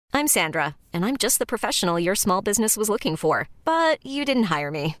I'm Sandra, and I'm just the professional your small business was looking for. But you didn't hire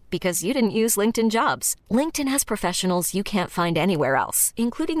me because you didn't use LinkedIn Jobs. LinkedIn has professionals you can't find anywhere else,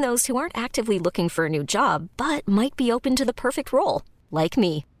 including those who aren't actively looking for a new job, but might be open to the perfect role, like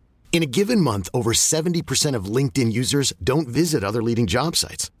me. In a given month, over 70% of LinkedIn users don't visit other leading job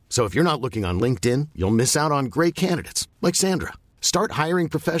sites. So if you're not looking on LinkedIn, you'll miss out on great candidates like Sandra. Start hiring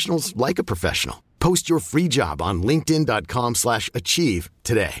professionals like a professional. Post your free job on linkedin.com/achieve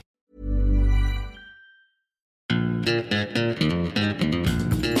today.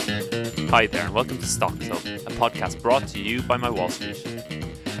 Hi there and welcome to Stock Club, a podcast brought to you by My Wall Street.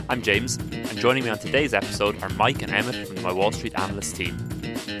 I'm James, and joining me on today's episode are Mike and Emmett from the My Wall Street analyst team.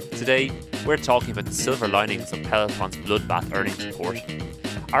 Today, we're talking about the silver linings of Peloton's bloodbath earnings report,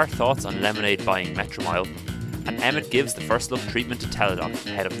 our thoughts on Lemonade buying Metromile, and Emmett gives the first look treatment to Teladoc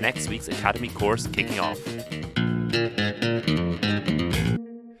ahead of next week's Academy course kicking off.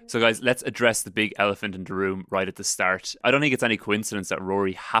 So guys, let's address the big elephant in the room right at the start. I don't think it's any coincidence that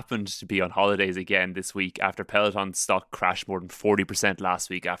Rory happened to be on holidays again this week after Peloton stock crashed more than 40% last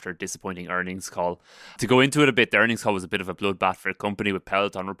week after a disappointing earnings call. To go into it a bit, the earnings call was a bit of a bloodbath for the company, with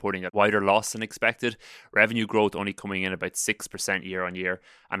Peloton reporting a wider loss than expected, revenue growth only coming in about 6% year on year,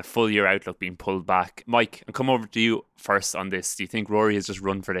 and a full year outlook being pulled back. Mike, I'll come over to you first on this. Do you think Rory has just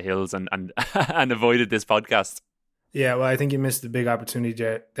run for the hills and and avoided this podcast? Yeah, well, I think you missed the big opportunity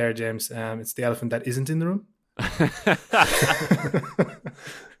there, James. It's the elephant that isn't in the room.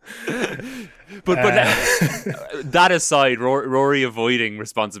 but that aside, Rory avoiding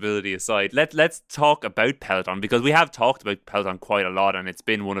responsibility aside, let's talk about Peloton, because we have talked about Peloton quite a lot, and it's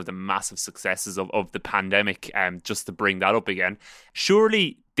been one of the massive successes of the pandemic. Just to bring that up again,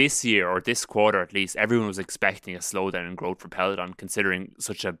 surely this year, or this quarter at least, everyone was expecting a slowdown in growth for Peloton, considering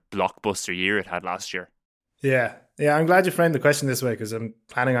such a blockbuster year it had last year. Yeah, I'm glad you framed the question this way, because I'm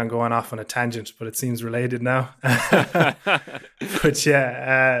planning on going off on a tangent, but it seems related now. But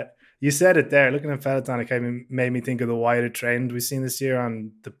yeah, you said it there. Looking at Peloton, it kind of made me think of the wider trend we've seen this year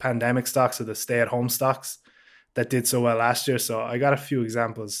on the pandemic stocks, or the stay-at-home stocks that did so well last year. So I got a few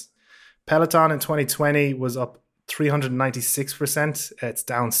examples. Peloton in 2020 was up 396%. It's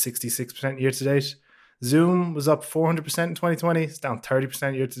down 66% year-to-date. Zoom was up 400% in 2020. It's down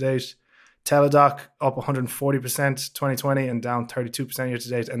 30% year-to-date. Teladoc up 140% 2020 and down 32% year to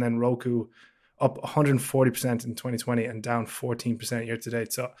date. And then Roku up 140% in 2020 and down 14% year to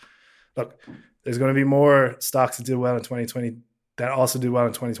date. So look, there's going to be more stocks that did well in 2020 that also do well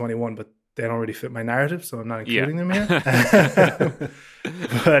in 2021, but they don't really fit my narrative, so I'm not including them here.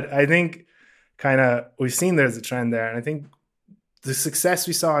 But I think we've seen there's a trend there. And I think the success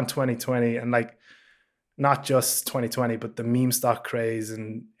we saw in 2020, and not just 2020, but the meme stock craze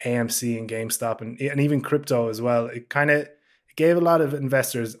and AMC and GameStop and even crypto as well, it gave a lot of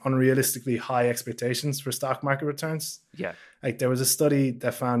investors unrealistically high expectations for stock market returns. Yeah. There was a study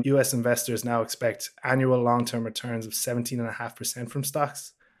that found US investors now expect annual long-term returns of 17.5% from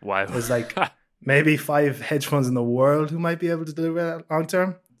stocks. Wow. There's maybe 5 hedge funds in the world who might be able to deliver that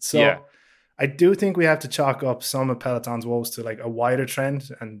long-term. So yeah. I do think we have to chalk up some of Peloton's woes to a wider trend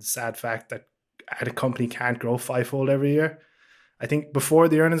and the sad fact that a company can't grow fivefold every year. I think before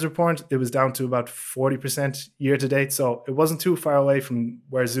the earnings report, it was down to about 40% year to date. So it wasn't too far away from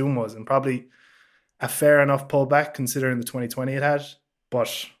where Zoom was, and probably a fair enough pullback considering the 2020 it had.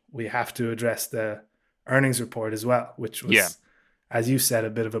 But we have to address the earnings report as well, which was, as you said, a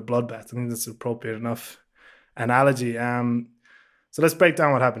bit of a bloodbath. I think that's an appropriate enough analogy. So let's break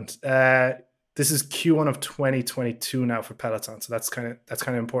down what happened. This is Q1 of 2022 now for Peloton. So that's kind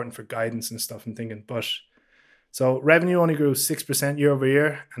of important for guidance and stuff and thinking. But so revenue only grew 6% year over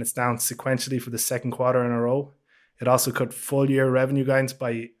year, and it's down sequentially for the second quarter in a row. It also cut full year revenue guidance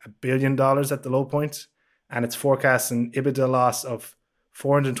by $1 billion at the low point, and it's forecast an EBITDA loss of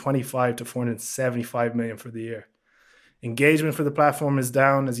 $425 to $475 million for the year. Engagement for the platform is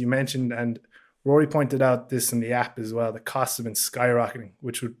down, as you mentioned, and Rory pointed out this in the app as well. The costs have been skyrocketing,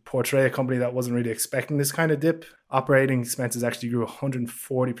 which would portray a company that wasn't really expecting this kind of dip. Operating expenses actually grew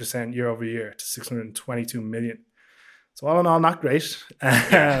 140% year over year to $622 million. So all in all, not great.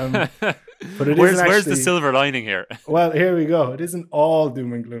 But it where's the silver lining here? Well, here we go. It isn't all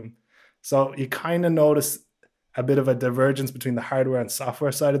doom and gloom. So you kind of notice a bit of a divergence between the hardware and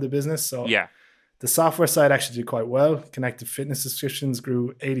software side of the business. So yeah. The software side actually did quite well. Connected fitness subscriptions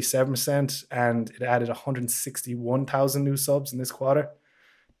grew 87%, and it added 161,000 new subs in this quarter.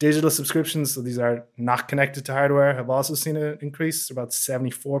 Digital subscriptions, so these are not connected to hardware, have also seen an increase, about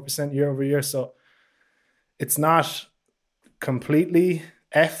 74% year over year. So it's not completely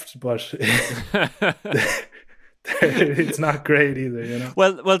effed, but it's not great either, you know.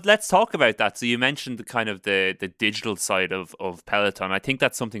 Well, let's talk about that. So you mentioned the kind of the digital side of Peloton. I think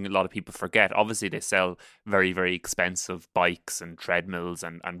that's something a lot of people forget. Obviously, they sell very, very expensive bikes and treadmills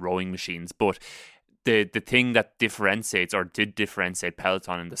and rowing machines, but the thing that differentiates or did differentiate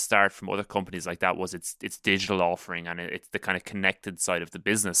Peloton in the start from other companies like that was its digital offering, and it's the kind of connected side of the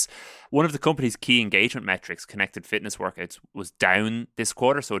business. One of the company's key engagement metrics, connected fitness workouts, was down this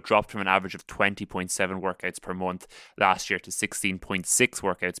quarter, so it dropped from an average of 20.7 workouts per month last year to 16.6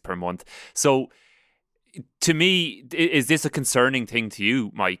 workouts per month. So to me, is this a concerning thing to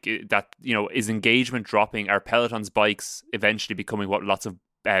you, Mike, that, you know, is engagement dropping? Are Peloton's bikes eventually becoming what lots of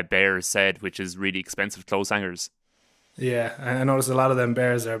bears said, which is really expensive clothes hangers? Yeah, I noticed a lot of them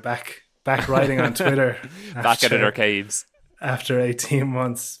bears are back riding on Twitter. Back at their caves. After 18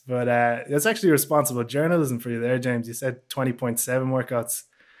 months. But it's actually responsible journalism for you there, James. You said 20.7 workouts.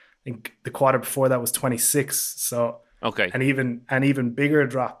 I think the quarter before that was 26. So okay. an even bigger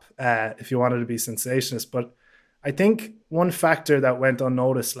drop if you wanted to be sensationalist. But I think one factor that went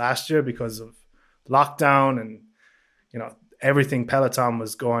unnoticed last year because of lockdown and, you know, everything Peloton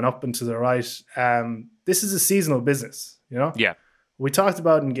was going up and to the right. This is a seasonal business, you know? Yeah. We talked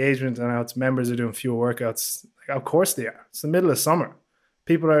about engagement and how its members are doing fewer workouts. Like, of course they are. It's the middle of summer.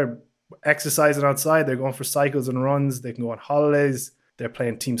 People are exercising outside. They're going for cycles and runs. They can go on holidays. They're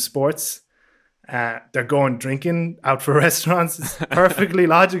playing team sports. They're going drinking out for restaurants. It's perfectly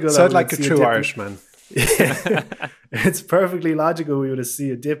logical. Sound like a true Irishman. Yeah. It's perfectly logical we would have see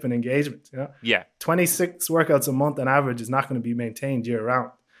a dip in engagement. You know? Yeah. 26 workouts a month on average is not going to be maintained year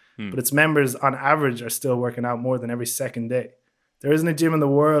round. But its members on average are still working out more than every second day. There isn't a gym in the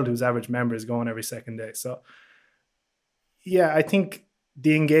world whose average member is going every second day. So yeah, I think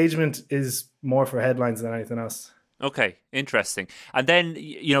the engagement is more for headlines than anything else. Okay, interesting. And then,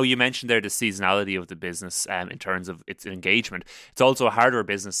 you know, you mentioned there the seasonality of the business in terms of its engagement. It's also a hardware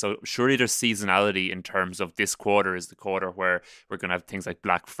business, so surely there's seasonality in terms of this quarter is the quarter where we're going to have things like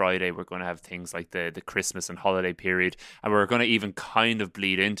Black Friday, we're going to have things like the Christmas and holiday period, and we're going to even kind of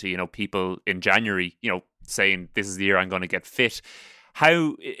bleed into, you know, people in January, you know, saying this is the year I'm going to get fit.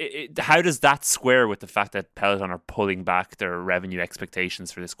 How does that square with the fact that Peloton are pulling back their revenue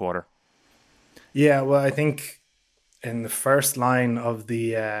expectations for this quarter? Yeah, well, I think in the first line of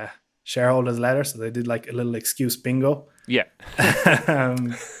the shareholders letter, so they did like a little excuse bingo. Yeah.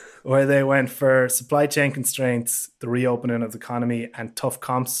 Where they went for supply chain constraints, the reopening of the economy, and tough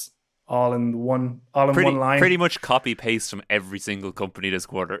comps all in one line. Pretty much copy paste from every single company this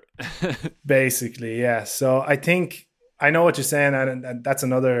quarter. Basically, yeah. So I think I know what you're saying, and that's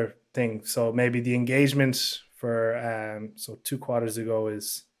another thing. So maybe the engagement for so 2 quarters ago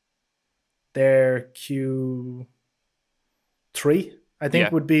is their Q3, I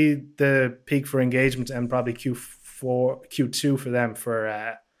think, would be the peak for engagement, and probably Q2 for them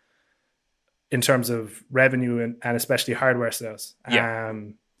for in terms of revenue and especially hardware sales. Yeah.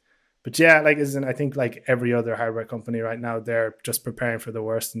 But yeah, like I think like every other hardware company right now, they're just preparing for the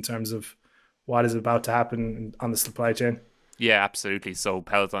worst in terms of what is about to happen on the supply chain. Yeah, absolutely. So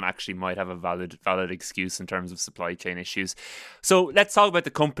Peloton actually might have a valid excuse in terms of supply chain issues. So let's talk about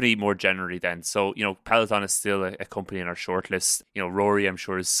the company more generally then. So, you know, Peloton is still a company in our shortlist. You know, Rory, I'm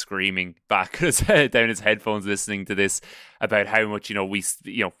sure, is screaming back down his headphones listening to this about how much,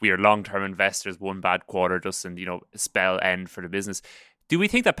 we are long-term investors. One bad quarter doesn't, spell end for the business. Do we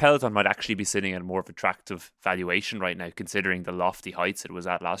think that Peloton might actually be sitting at a more of attractive valuation right now, considering the lofty heights it was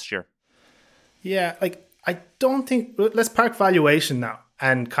at last year? Yeah, I don't think... Let's park valuation now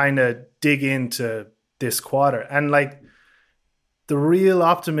and kind of dig into this quarter. And the real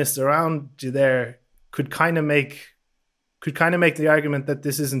optimist around you there could kind of make the argument that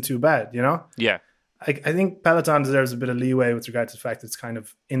this isn't too bad, you know? Yeah. I think Peloton deserves a bit of leeway with regard to the fact that it's kind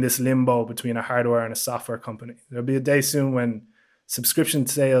of in this limbo between a hardware and a software company. There'll be a day soon when subscription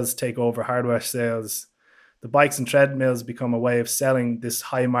sales take over hardware sales. The bikes and treadmills become a way of selling this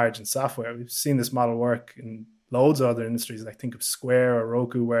high margin software. We've seen this model work in loads of other industries. I think of Square or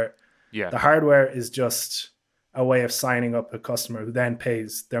Roku, where the hardware is just a way of signing up a customer who then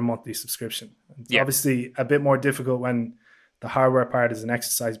pays their monthly subscription. It's obviously a bit more difficult when the hardware part is an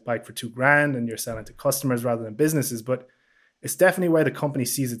exercise bike for $2,000 and you're selling to customers rather than businesses, but it's definitely where the company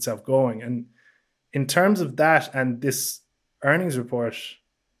sees itself going. And in terms of that and this earnings report,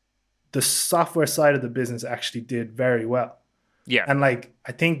 the software side of the business actually did very well. Yeah. And I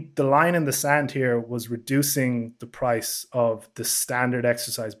think the line in the sand here was reducing the price of the standard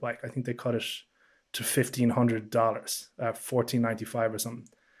exercise bike. I think they cut it to $1,500, $1,495 or something.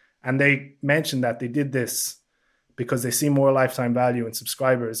 And they mentioned that they did this because they see more lifetime value in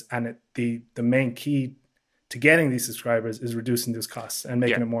subscribers. And the main key to getting these subscribers is reducing those costs and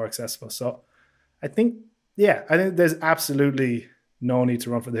making it more accessible. So I think there's absolutely no need to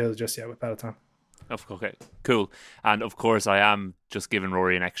run for the hills just yet with Peloton. Okay, cool. And of course, I am just giving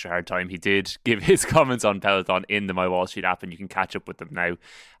Rory an extra hard time. He did give his comments on Peloton in the My Wall Street app, and you can catch up with them now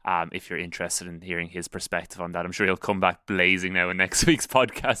if you're interested in hearing his perspective on that. I'm sure he'll come back blazing now in next week's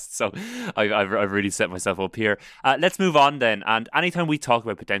podcast. So I've really set myself up here. Let's move on then. And anytime we talk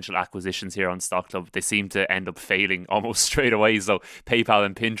about potential acquisitions here on Stock Club, they seem to end up failing almost straight away. So PayPal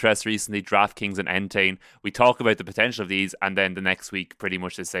and Pinterest recently, DraftKings and Entain. We talk about the potential of these, and then the next week, pretty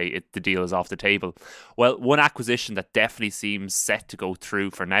much they say the deal is off the table. Well, one acquisition that definitely seems set to go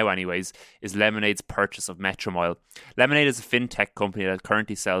through for now anyways is Lemonade's purchase of Metromile. Lemonade is a fintech company that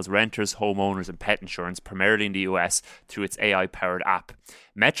currently sells renters, homeowners and pet insurance primarily in the US through its AI-powered app.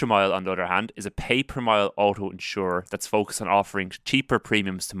 Metromile, on the other hand, is a pay-per-mile auto insurer that's focused on offering cheaper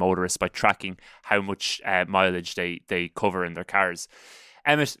premiums to motorists by tracking how much mileage they cover in their cars.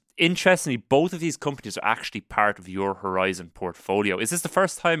 Emmett, interestingly, both of these companies are actually part of your Horizon portfolio. Is this the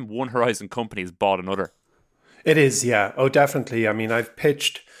first time one Horizon company has bought another? It is, yeah. Oh, definitely. I mean, I've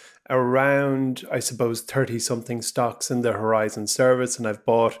pitched around, I suppose, 30-something stocks in the Horizon service, and I've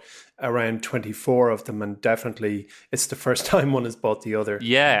bought around 24 of them, and definitely it's the first time one has bought the other.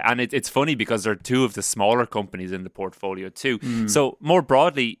 Yeah, and it's funny because they're two of the smaller companies in the portfolio too. So more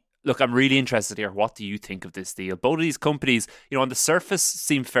broadly, look, I'm really interested here. What do you think of this deal? Both of these companies, on the surface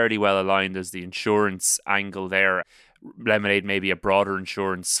seem fairly well aligned. There's the insurance angle there. Lemonade maybe a broader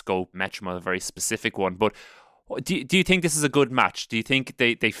insurance scope, Metromile a very specific one. But do you think this is a good match? Do you think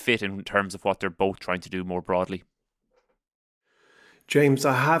they fit in terms of what they're both trying to do more broadly? James,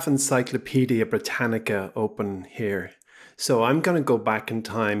 I have Encyclopedia Britannica open here. So I'm going to go back in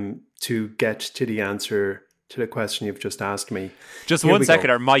time to get to the answer to the question you've just asked me. Just one second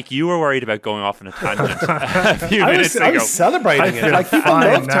there, Mike, you were worried about going off on a tangent a few minutes ago. I was celebrating it. Like, people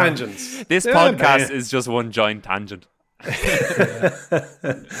love tangents. This podcast is just one giant tangent.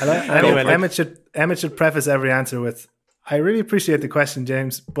 Anyway, Emmett should preface every answer with, I really appreciate the question,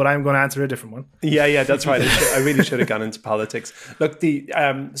 James, but I'm going to answer a different one. Yeah, that's right. I really should have gone into politics. Look,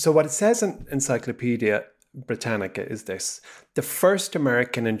 so what it says in Encyclopedia Britannica is this: the first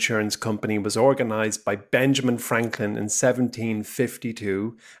American insurance company was organized by Benjamin Franklin in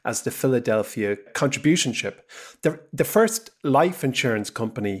 1752 as the Philadelphia Contribution Ship. The first life insurance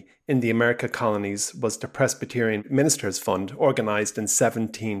company in the American colonies was the Presbyterian Ministers Fund, organized in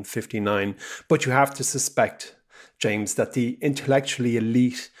 1759. But you have to suspect, James, that the intellectually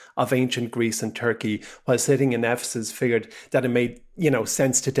elite of ancient Greece and Turkey, while sitting in Ephesus, figured that it made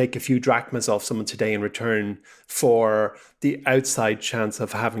sense to take a few drachmas off someone today in return for the outside chance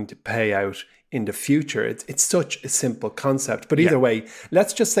of having to pay out in the future. It's such a simple concept. But either way,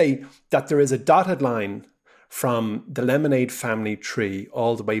 let's just say that there is a dotted line from the Lemonade family tree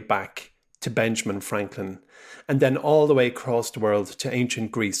all the way back to Benjamin Franklin, and then all the way across the world to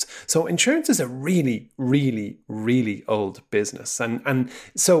ancient Greece. So insurance is a really, really, really old business. And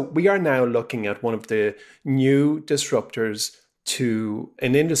so we are now looking at one of the new disruptors to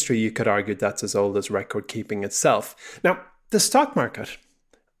an industry you could argue that's as old as record keeping itself. Now, the stock market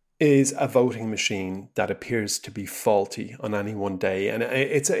is a voting machine that appears to be faulty on any one day. And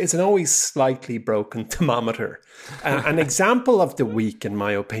it's an always slightly broken thermometer. An example of the week, in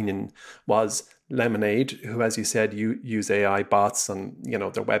my opinion, was Lemonade, who, as you said, use AI bots on their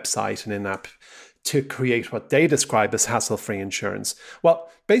website and in-app to create what they describe as hassle-free insurance.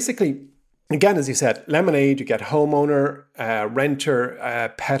 Well, basically, again, as you said, Lemonade, you get homeowner,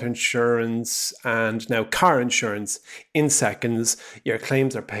 renter, pet insurance, and now car insurance in seconds. Your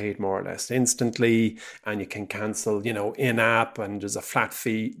claims are paid more or less instantly, and you can cancel, in-app, and there's a flat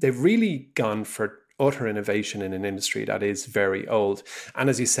fee. They've really gone for utter innovation in an industry that is very old. And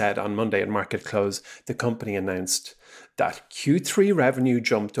as you said, on Monday at market close, the company announced that Q3 revenue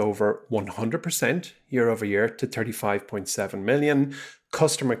jumped over 100% year over year to 35.7 million.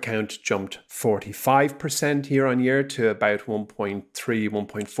 Customer count jumped 45% year on year to about 1.3,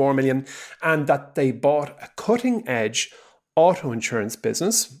 1.4 million. And that they bought a cutting edge auto insurance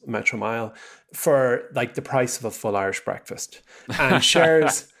business, Metromile, for like the price of a full Irish breakfast. And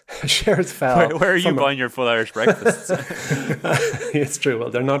shares fell. Where are you buying your full Irish breakfasts? It's true. Well,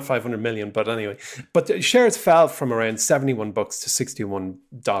 they're not 500 million, but anyway. But the shares fell from around $71 to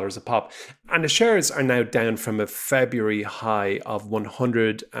 $61 a pop. And the shares are now down from a February high of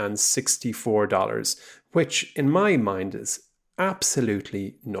 $164, which in my mind is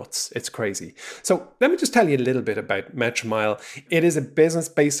Absolutely nuts. It's crazy. So let me just tell you a little bit about Metromile. It is a business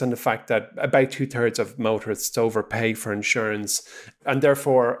based on the fact that about 2/3 of motorists overpay for insurance, and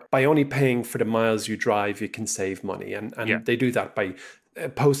therefore by only paying for the miles you drive, you can save money. And they do that by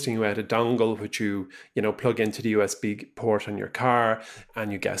posting you out a dongle, which you plug into the USB port on your car,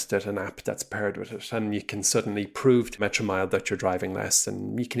 and you guessed it, an app that's paired with it, and you can suddenly prove to Metromile that you're driving less,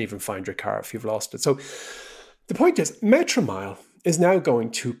 and you can even find your car if you've lost it. So the point is, Metromile is now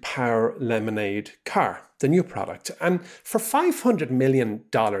going to power Lemonade Car, the new product. And for $500 million,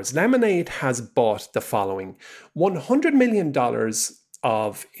 Lemonade has bought the following: $100 million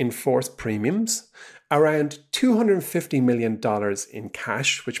of in-force premiums, around $250 million in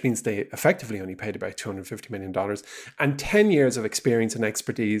cash, which means they effectively only paid about $250 million, and 10 years of experience and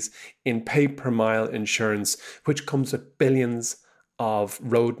expertise in pay-per-mile insurance, which comes with billions of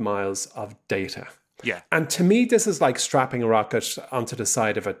road miles of data. Yeah. And to me, this is like strapping a rocket onto the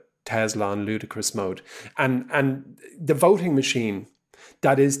side of a Tesla on ludicrous mode. And the voting machine,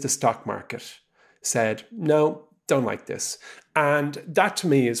 that is the stock market, said, no, don't like this. And that to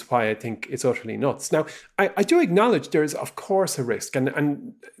me is why I think it's utterly nuts. Now, I do acknowledge there is, of course, a risk.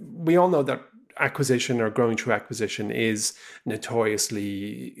 And we all know that acquisition or growing through acquisition is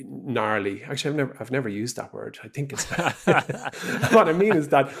notoriously gnarly. Actually, I've never used that word. I think it's what I mean is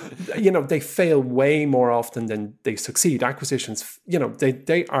that, they fail way more often than they succeed. Acquisitions,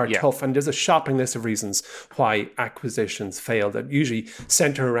 they are tough, and there's a shopping list of reasons why acquisitions fail that usually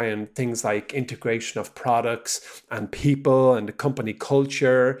center around things like integration of products and people and the company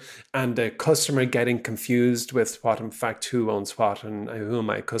culture and the customer getting confused with what, in fact, who owns what and who am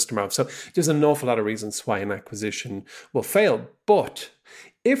I a customer of. So there's an awful lot of reasons why an acquisition will fail. But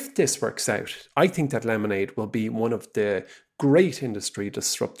if this works out, I think that Lemonade will be one of the great industry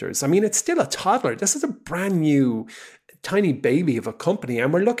disruptors. I mean, it's still a toddler. This is a brand new, tiny baby of a company.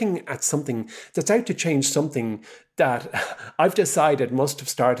 And we're looking at something that's out to change something that I've decided must have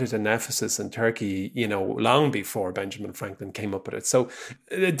started in Ephesus in Turkey, long before Benjamin Franklin came up with it. So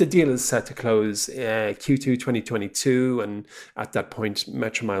the deal is set to close Q2 2022. And at that point,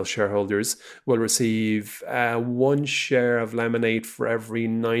 Metromile shareholders will receive 1 share of Lemonade for every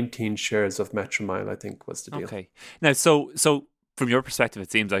 19 shares of Metromile, I think was the deal. Okay. Now, so from your perspective,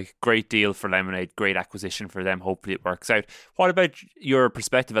 it seems like a great deal for Lemonade, great acquisition for them. Hopefully it works out. What about your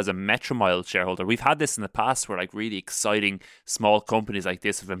perspective as a Metromile shareholder? We've had this in the past where really exciting small companies like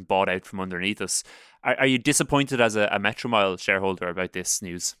this have been bought out from underneath us. Are you disappointed as a Metromile shareholder about this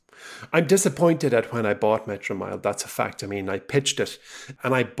news? I'm disappointed at when I bought Metromile. That's a fact. I mean, I pitched it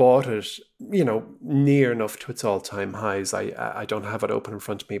and I bought it, near enough to its all-time highs. I don't have it open in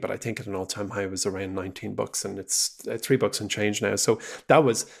front of me, but I think at an all-time high was around $19 and it's $3 and change now. So that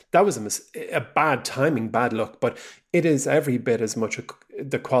was a bad timing, bad luck, but it is every bit as much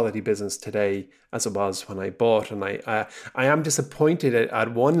the quality business today as it was when I bought. And I am disappointed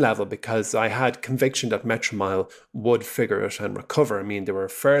at one level because I had conviction that Metromile would figure it and recover. I mean, they were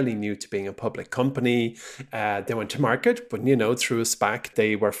fairly new to being a public company. They went to market, but through a SPAC,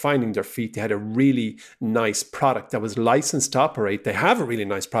 they were finding their feet. They had a really nice product that was licensed to operate. They have a really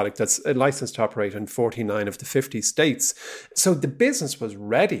nice product that's licensed to operate in 49 of the 50 states. So the business was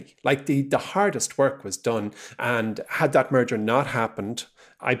ready. Like the hardest work was done. And had that merger not happened,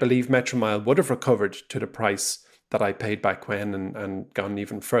 I believe Metromile would have recovered to the price that I paid back when and gone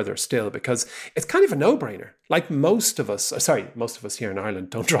even further still, because it's kind of a no-brainer. Like most of us here in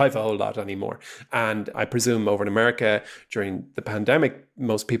Ireland don't drive a whole lot anymore. And I presume over in America during the pandemic,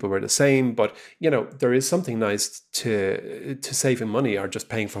 most people were the same. But, there is something nice to saving money or just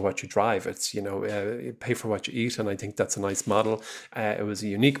paying for what you drive. It's, pay for what you eat. And I think that's a nice model. It was a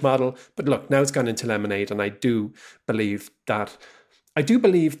unique model. But look, now it's gone into Lemonade. And I do believe that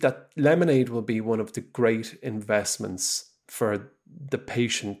Lemonade will be one of the great investments for the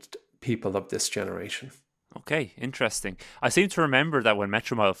patient people of this generation. Okay, interesting. I seem to remember that when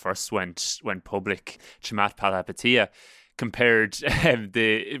Metromile first went public, Chamath Palihapitiya compared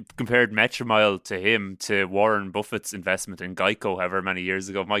Metromile to Warren Buffett's investment in Geico however many years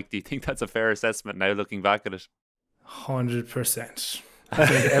ago. Mike, do you think that's a fair assessment now looking back at it? 100%. I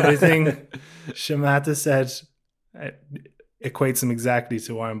think everything Chamath has said equates him exactly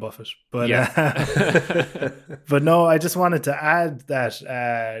to Warren Buffett. But but no, I just wanted to add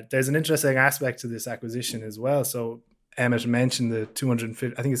that there's an interesting aspect to this acquisition as well. So Emmett mentioned the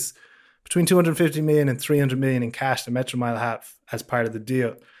 250, I think it's between 250 million and 300 million in cash that Metromile have as part of the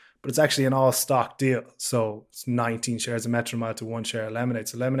deal. But it's actually an all stock deal. So it's 19 shares of Metromile to 1 share of Lemonade.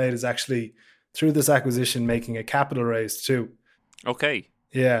 So Lemonade is actually, through this acquisition, making a capital raise too. Okay.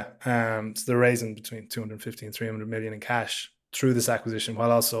 Yeah. So they're raising between 250 and 300 million in cash. through this acquisition,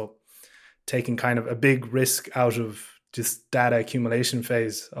 while also taking kind of a big risk out of just data accumulation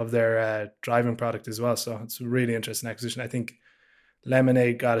phase of their driving product as well. So it's a really interesting acquisition. I think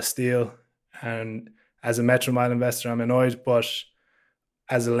Lemonade got a steal, and as a Metromile investor, I'm annoyed, but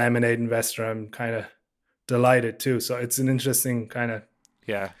as a Lemonade investor, I'm kind of delighted too. So it's an interesting kind of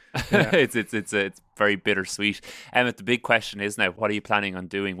it's very bittersweet. The big question is now, what are you planning on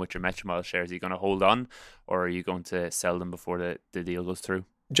doing with your Metromile shares? Are you going to hold on, or are you going to sell them before the deal goes through?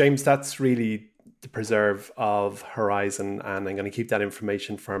 James, that's really the preserve of Horizon, and I'm going to keep that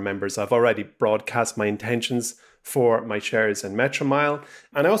information for our members. I've already broadcast my intentions for my shares in Metromile,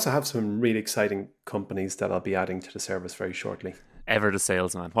 and I also have some really exciting companies that I'll be adding to the service very shortly. Ever the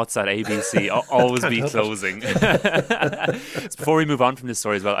salesman. What's that? ABC? Always be closing. Before we move on from this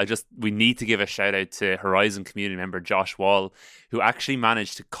story as well, we need to give a shout out to Horizon community member Josh Wall, who actually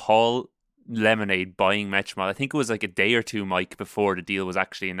managed to call Lemonade buying Metromile. I think it was like a day or two, Mike, before the deal was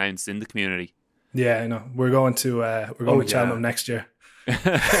actually announced in the community. Yeah, I know. We're going to Cheltenham next year.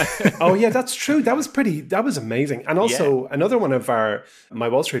 Oh yeah, that's true. That was amazing. And also another one of my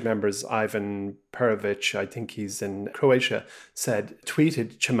Wall Street members, Ivan Perovic, I think he's in Croatia,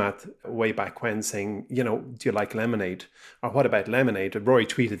 tweeted Chamath way back when saying, do you like Lemonade? Or what about Lemonade? And Rory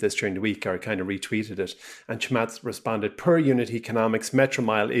tweeted this during the week, or kind of retweeted it. And Chamath responded, per unit economics,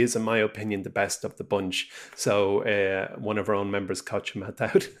 Metromile is, in my opinion, the best of the bunch. So one of our own members caught Chamath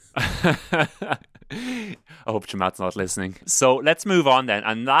out. I hope Chamath's not listening. So let's move on then.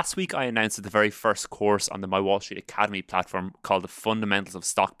 And last week I announced that the very first course on the My Wall Street Academy platform, called The Fundamentals of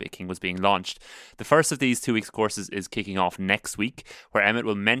Stock Picking, was being launched. The first of these 2 weeks courses is kicking off next week, where Emmett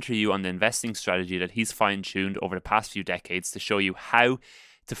will mentor you on the investing strategy that he's fine-tuned over the past few decades to show you how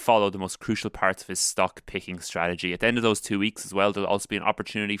to follow the most crucial parts of his stock picking strategy. At the end of those 2 weeks as well, there'll also be an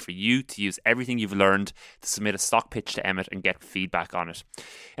opportunity for you to use everything you've learned to submit a stock pitch to Emmett and get feedback on it.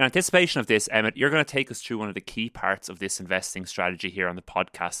 In anticipation of this, Emmett, you're going to take us through one of the key parts of this investing strategy here on the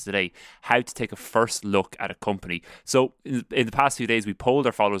podcast today, how to take a first look at a company. So in the past few days, we polled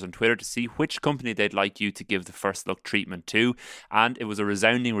our followers on Twitter to see which company they'd like you to give the first look treatment to, and it was a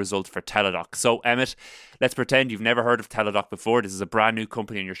resounding result for Teladoc. So Emmett, let's pretend you've never heard of Teladoc before. This is a brand new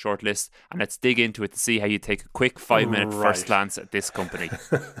company in your shortlist, and let's dig into it to see how you take a quick 5-minute first glance at this company.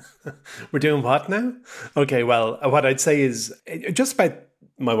 We're doing what now? Okay, well, what I'd say is just about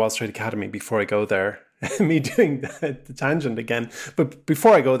my Wall Street Academy before I go there. Me doing the tangent again. But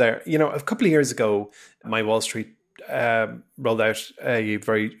before I go there, a couple of years ago, my Wall Street rolled out a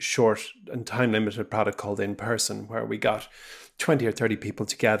very short and time-limited product called In Person, where we got 20 or 30 people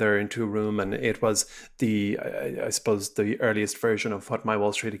together into a room, and it was the earliest version of what My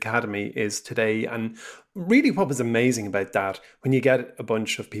Wall Street Academy is today. And really what was amazing about that, when you get a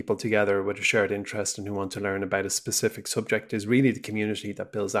bunch of people together with a shared interest and who want to learn about a specific subject, is really the community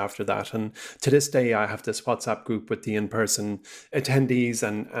that builds after that. And to this day, I have this WhatsApp group with the in-person attendees,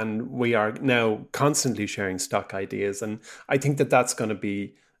 and we are now constantly sharing stock ideas. And I think that that's going to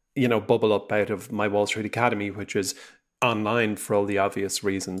be, bubble up out of My Wall Street Academy, which is online for all the obvious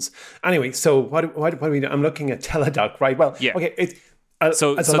reasons. Anyway, so what do we do? I'm looking at Teladoc, right? Well, yeah. Okay.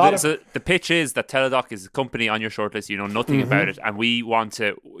 So the pitch is that Teladoc is a company on your shortlist. You know nothing about it, and we want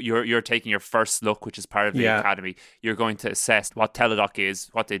to. You're taking your first look, which is part of the academy. You're going to assess what Teladoc is,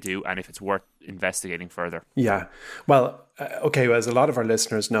 what they do, and if it's worth investigating further. Yeah. Well, okay. Well, as a lot of our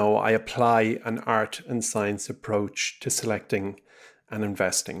listeners know, I apply an art and science approach to selecting and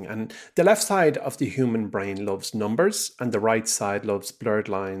investing. And the left side of the human brain loves numbers, and the right side loves blurred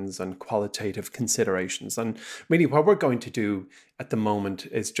lines and qualitative considerations. And really what we're going to do at the moment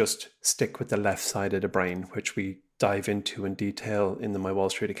is just stick with the left side of the brain, which we dive into in detail in the My Wall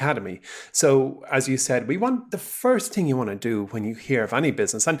Street Academy. So as you said, we want the first thing you want to do when you hear of any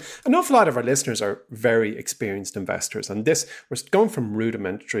business, and an awful lot of our listeners are very experienced investors, and this, we're going from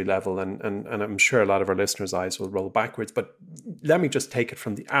rudimentary level, and I'm sure a lot of our listeners' eyes will roll backwards, but let me just take it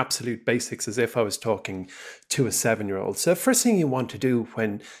from the absolute basics as if I was talking to a 7-year-old. So the first thing you want to do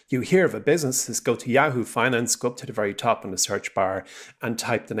when you hear of a business is go to Yahoo Finance, go up to the very top in the search bar and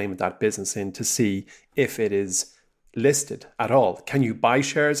type the name of that business in to see if it is listed at all. Can you buy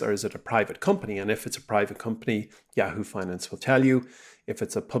shares, or is it a private company? And if it's a private company, Yahoo Finance will tell you. If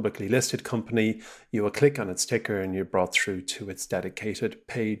it's a publicly listed company, you will click on its ticker and you're brought through to its dedicated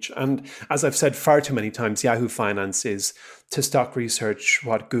page. And as I've said far too many times, Yahoo Finance is to stock research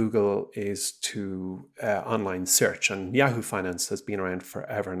what Google is to online search. And Yahoo Finance has been around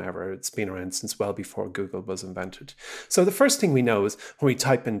forever and ever. It's been around since well before Google was invented. So the first thing we know is when we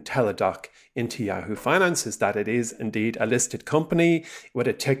type in Teladoc into Yahoo Finance is that it is indeed a listed company with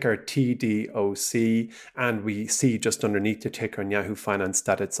a ticker TDOC. And we see just underneath the ticker in Yahoo Finance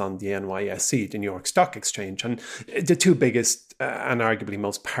that it's on the NYSE, the New York Stock Exchange. And the two biggest and arguably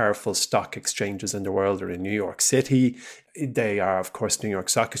most powerful stock exchanges in the world are in New York City. They are, of course, New York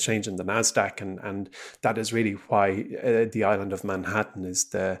Stock Exchange and the NASDAQ, and that is really why the island of Manhattan is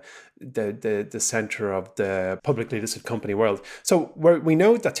the center of the publicly listed company world. So we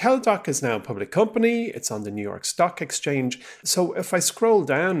know that Teladoc is now a public company. It's on the New York Stock Exchange. So if I scroll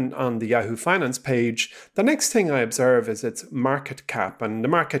down on the Yahoo Finance page, the next thing I observe is its market cap. And the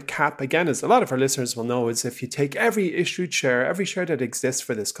market cap, again, as a lot of our listeners will know, is if you take every issued share, every share that exists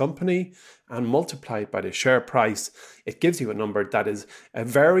for this company, and multiply it by the share price, it gives you a number that is a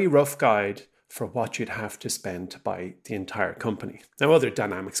very rough guide for what you'd have to spend to buy the entire company. Now, other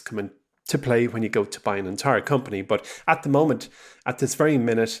dynamics come into play when you go to buy an entire company, but at the moment, at this very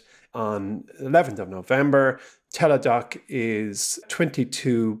minute, on 11th of November, Teladoc is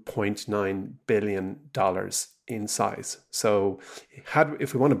 $22.9 billion in size. So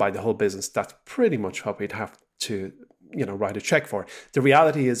if we want to buy the whole business, that's pretty much what we'd have to write a check for. The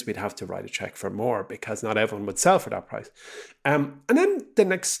reality is we'd have to write a check for more because not everyone would sell for that price. And then the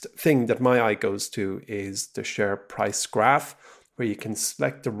next thing that my eye goes to is the share price graph, where you can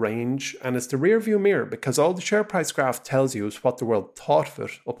select the range, and it's the rear view mirror, because all the share price graph tells you is what the world thought of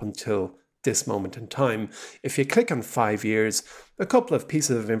it up until this moment in time. If you click on 5 years, a couple of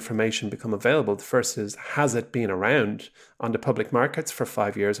pieces of information become available. The first is, has it been around on the public markets for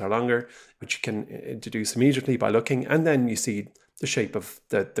 5 years or longer, which you can deduce immediately by looking. And then you see the shape of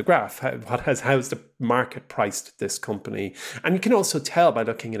the graph. How's the market priced this company? And you can also tell by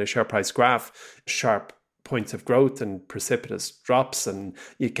looking at a share price graph, sharp points of growth and precipitous drops. And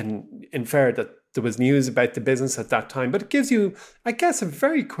you can infer that there was news about the business at that time. But it gives you, I guess, a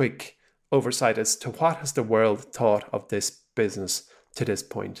very quick oversight as to what has the world thought of this business to this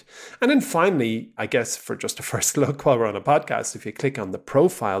point. And then finally, I guess for just a first look while we're on a podcast, if you click on the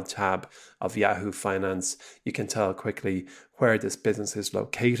profile tab of Yahoo Finance, you can tell quickly where this business is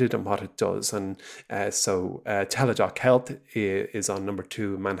located and what it does. And so Teladoc Health is on number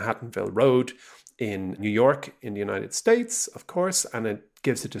 2 Manhattanville Road in New York in the United States, of course, and it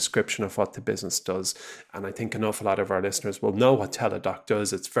gives a description of what the business does. And I think an awful lot of our listeners will know what Teladoc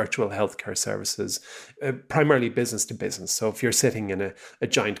does. It's virtual healthcare services, primarily business to business. So if you're sitting in a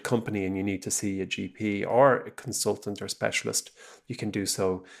giant company and you need to see a GP or a consultant or specialist, you can do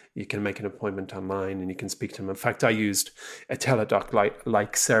so. You can make an appointment online and you can speak to them. In fact, I used a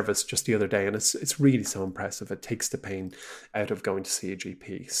Teladoc-like service just the other day, and it's really so impressive. It takes the pain out of going to see a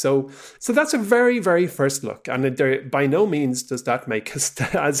GP. So that's a very, very first look. And by no means does that make us,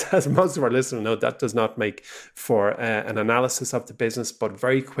 as most of our listeners know, that does not make for an analysis of the business. But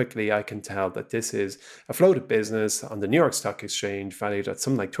very quickly, I can tell that this is a floated business on the New York Stock Exchange, valued at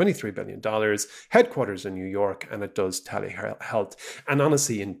something like $23 billion, headquarters in New York, and it does telehealth. And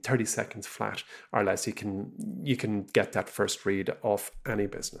honestly, in 30 seconds flat or less, you can get that first read of any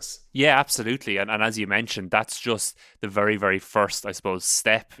business. Yeah, absolutely. And as you mentioned, that's just the very, very first, I suppose,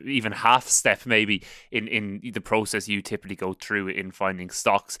 step, even half step maybe in the process you typically go through in finding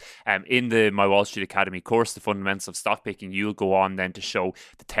stocks. In the My Wall Street Academy course, The Fundamentals of Stock Picking, you'll go on then to show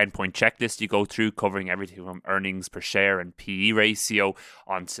the 10-point checklist you go through, covering everything from earnings per share and PE ratio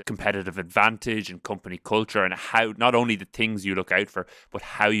onto competitive advantage and company culture, and how not only the things you look out for, but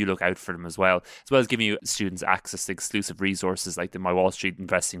how you look out for them as well as giving you students access to exclusive resources like the My Wall Street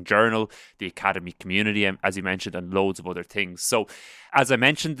Investing Journal, the Academy community, as you mentioned, and loads of other things. So as I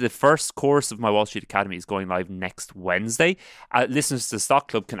mentioned, the first course of My Wall Street Academy is going live next Wednesday. Listeners to the Stock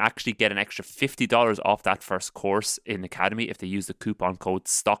Club can actually get an extra $50 off that first course in Academy if they use the coupon code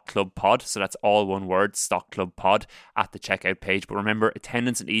StockClubPod. So that's all one word, StockClubPod, at the checkout page. But remember,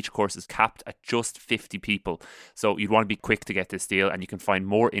 attendance in each course is capped at just 50 people. So you'd want to be quick to get this deal, and you can find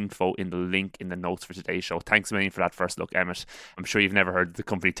more info in the link in the notes for today's show. Thanks a million for that first look, Emmett. I'm sure you've never heard of the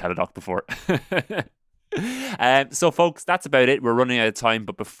company Teladoc before. So folks, that's about it. We're running out of time,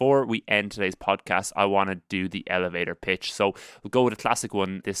 but before we end today's podcast, I want to do the elevator pitch. So we'll go with a classic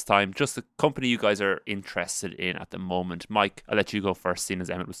one this time, just the company you guys are interested in at the moment. Mike, I'll let you go first, seeing as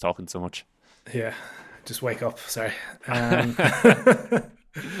Emmett was talking so much. Yeah, just wake up, sorry.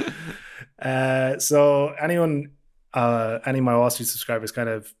 So anyone Any of my Wall Street subscribers kind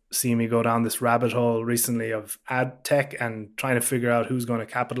of see me go down this rabbit hole recently of ad tech and trying to figure out who's going to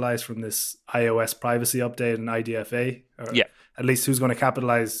capitalize from this iOS privacy update and IDFA, or at least who's going to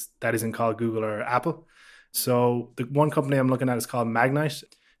capitalize that isn't called Google or Apple. So the one company I'm looking at is called Magnite.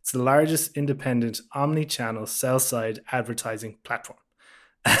 It's the largest independent omni-channel sell-side advertising platform.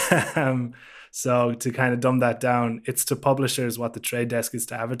 So to kind of dumb that down, it's to publishers what the Trade Desk is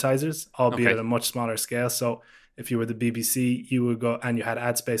to advertisers, albeit at a much smaller scale. So if you were the BBC, you would go and you had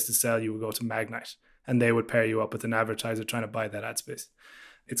ad space to sell, you would go to Magnite and they would pair you up with an advertiser trying to buy that ad space.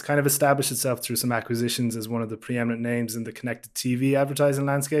 It's kind of established itself through some acquisitions as one of the preeminent names in the connected TV advertising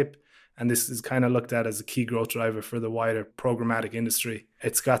landscape. And this is kind of looked at as a key growth driver for the wider programmatic industry.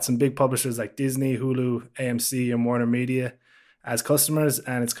 It's got some big publishers like Disney, Hulu, AMC, and Warner Media as customers,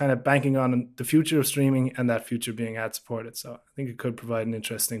 and it's kind of banking on the future of streaming and that future being ad supported. So I think it could provide an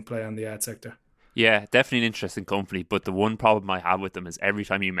interesting play on the ad sector. Yeah, definitely an interesting company. But the one problem I have with them is every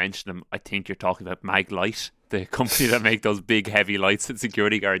time you mention them, I think you're talking about Maglite, the company that make those big heavy lights that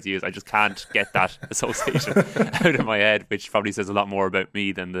security guards use. I just can't get that association out of my head, which probably says a lot more about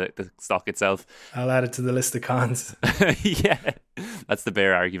me than the stock itself. I'll add it to the list of cons. Yeah, that's the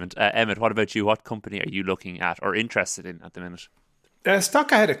bear argument. Emmett, what about you? What company are you looking at or interested in at the minute?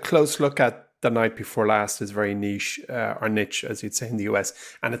 Stock I had a close look at the night before last is very niche, or niche, as you'd say in the US,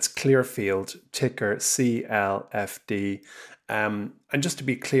 and it's Clearfield, ticker CLFD. And just to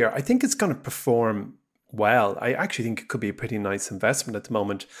be clear, I think it's going to perform well. I actually think it could be a pretty nice investment at the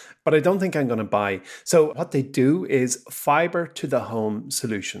moment, but I don't think I'm going to buy. So what they do is fiber to the home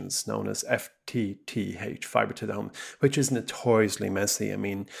solutions, known as FTTH, fiber to the home, which is notoriously messy. I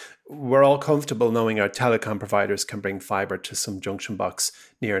mean, we're all comfortable knowing our telecom providers can bring fiber to some junction box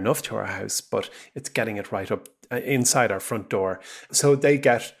near enough to our house, but it's getting it right up inside our front door. So they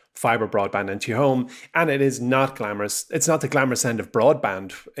get fiber broadband into your home, and it is not glamorous. It's not the glamorous end of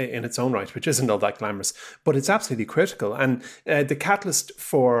broadband in its own right, which isn't all that glamorous, but it's absolutely critical. And the catalyst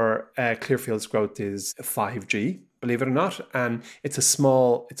for Clearfield's growth is 5G, believe it or not, and it's a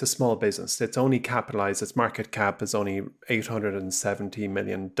small business. It's only capitalized. Its market cap is only $870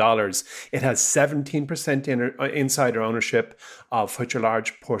 million. It has 17% insider ownership, of which a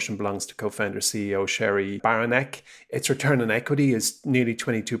large portion belongs to co-founder CEO Sherry Baranek. Its return on equity is nearly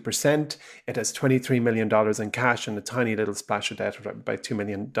 22%. It has $23 million in cash and a tiny little splash of debt, about $2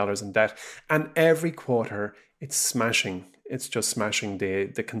 million in debt. And every quarter, it's smashing. It's just smashing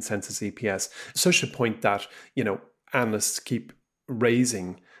the consensus EPS. Such a point that, analysts keep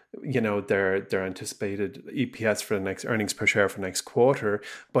raising, their anticipated EPS for the next earnings per share for next quarter.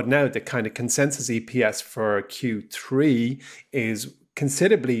 But now the kind of consensus EPS for Q3 is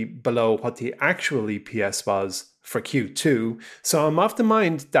considerably below what the actual EPS was for Q2. So I'm of the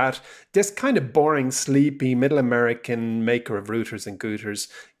mind that this kind of boring, sleepy, middle American maker of routers and gooters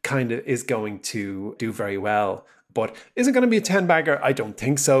kind of is going to do very well. But is it going to be a 10-bagger? I don't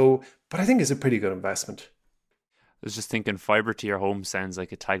think so. But I think it's a pretty good investment. I was just thinking fiber to your home sounds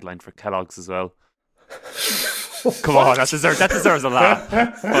like a tagline for Kellogg's as well. Come on, that deserves a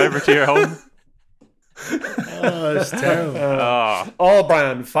laugh. Fiber to your home. Oh, it's terrible. All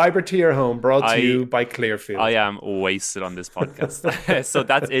brand, fiber to your home, brought to you by Clearfield. I am wasted on this podcast. So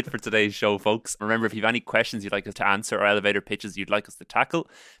that's it for today's show, folks. Remember, if you have any questions you'd like us to answer or elevator pitches you'd like us to tackle,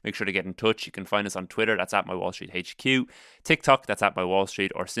 make sure to get in touch. You can find us on Twitter, that's at MyWallStreetHQ, TikTok, that's at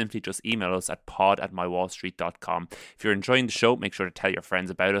MyWallStreet, or simply just email us at pod@mywallstreet.com. If you're enjoying the show, make sure to tell your friends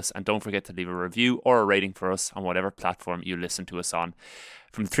about us, and don't forget to leave a review or a rating for us on whatever platform you listen to us on.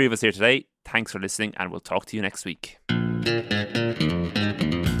 From the three of us here today, thanks for listening, and we'll talk to you next week.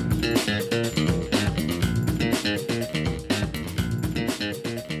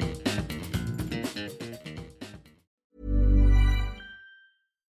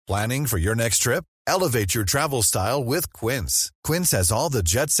 Planning for your next trip? Elevate your travel style with Quince. Quince has all the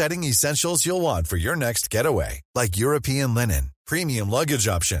jet-setting essentials you'll want for your next getaway, like European linen, premium luggage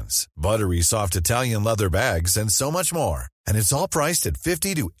options, buttery soft Italian leather bags, and so much more. And it's all priced at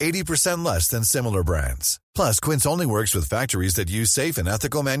 50 to 80% less than similar brands. Plus, Quince only works with factories that use safe and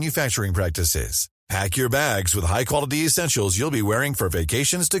ethical manufacturing practices. Pack your bags with high-quality essentials you'll be wearing for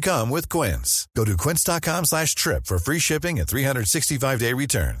vacations to come with Quince. Go to quince.com/trip for free shipping and 365-day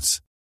returns.